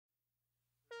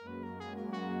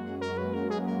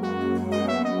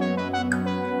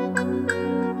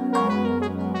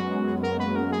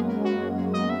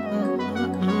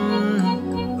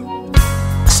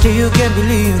Honestly, you can't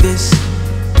believe this.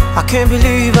 I can't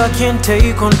believe I can't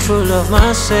take control of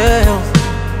myself,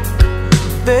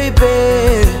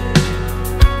 baby.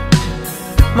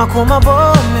 Makoma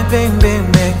bo me bang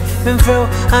bang bang. Minfreo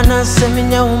anase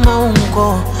minya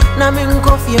unko. Na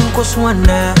minko fie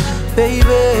nkoswana,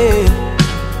 baby.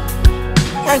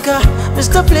 Anka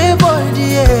Mr. Playboy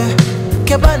dear.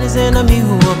 Kebani zena mi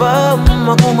huwa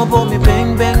makoma bo me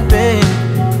bang bang bang.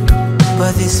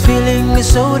 But this feeling is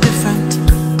so different.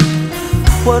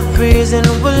 What reason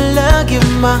will I give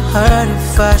my heart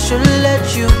if I should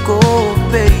let you go,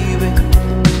 baby?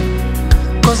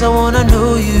 Cause I wanna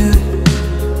know you.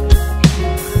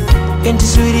 Inti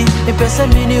sweetie, me pesa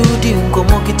mini udi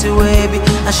nkomo kitu webi.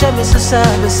 Asha me so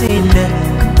sabe sinde.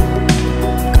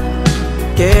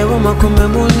 Kewo makume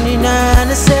muni na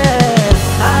ne se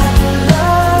I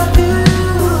love you,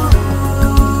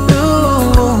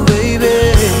 baby.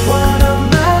 Wanna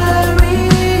marry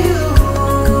you,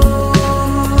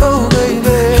 oh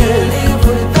baby. Can't live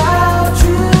without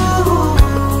you.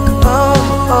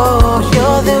 Oh,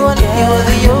 you're the one, you're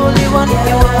the only one.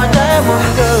 You are my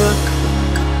diamond girl.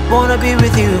 Wanna be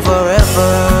with you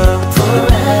forever,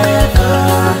 forever,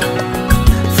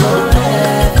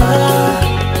 forever,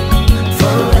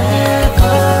 forever,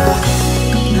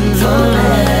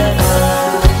 forever.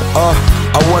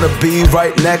 I wanna be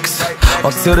right next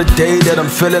until the day that I'm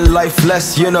feeling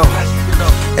lifeless, you know.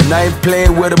 And I ain't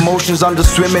playing with emotions, I'm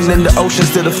just swimming in the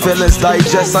oceans till the feelings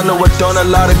digest. I know I've done a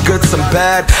lot of good, some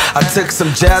bad. I took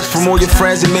some jabs from all your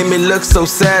friends, it made me look so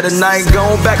sad. And I ain't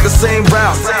going back the same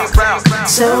route.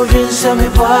 So just tell me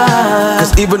why.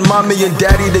 Cause even mommy and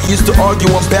daddy, they used to argue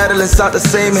and battle inside the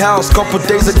same house. Couple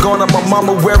days ago now my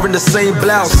mama wearing the same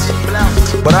blouse.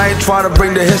 But I ain't trying to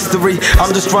bring the history,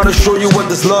 I'm just trying to show you what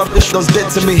this love done did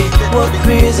to me. What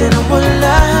reason would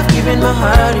I have given my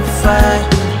heart if I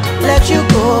let you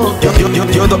go?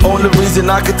 You're the only reason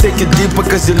I could take it deeper.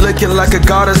 Cause you're looking like a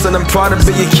goddess and I'm trying to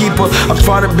be a keeper. I'm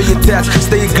trying to be attached,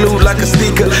 stay glued like a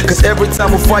sneaker. Cause every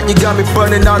time we fight you got me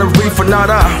burning out a reefer. Not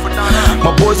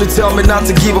my boys would tell me not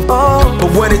to give up,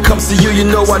 but when it comes to you, you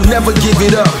know I never give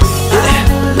it up. I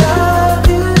love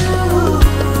you,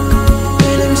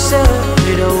 feeling so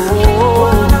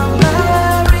wanna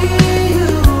marry you,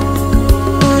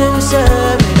 feeling so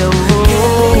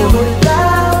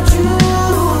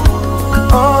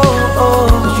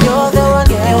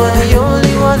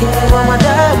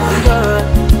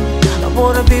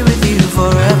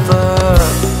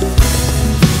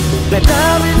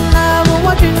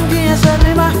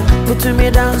to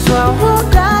me dance so I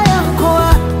won't die and go.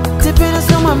 Tipping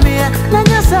some of me, then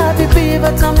you sabi be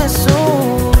but I'm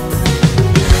so.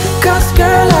 Cause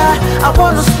girl, I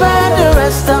wanna spend the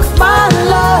rest of my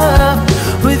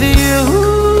love with you.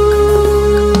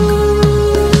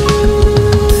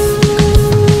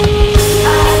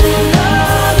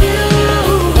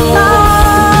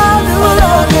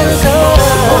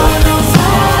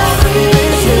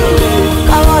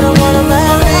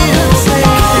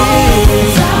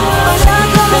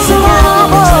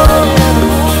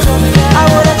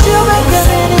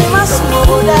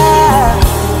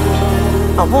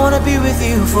 I wanna be with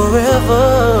you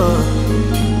forever.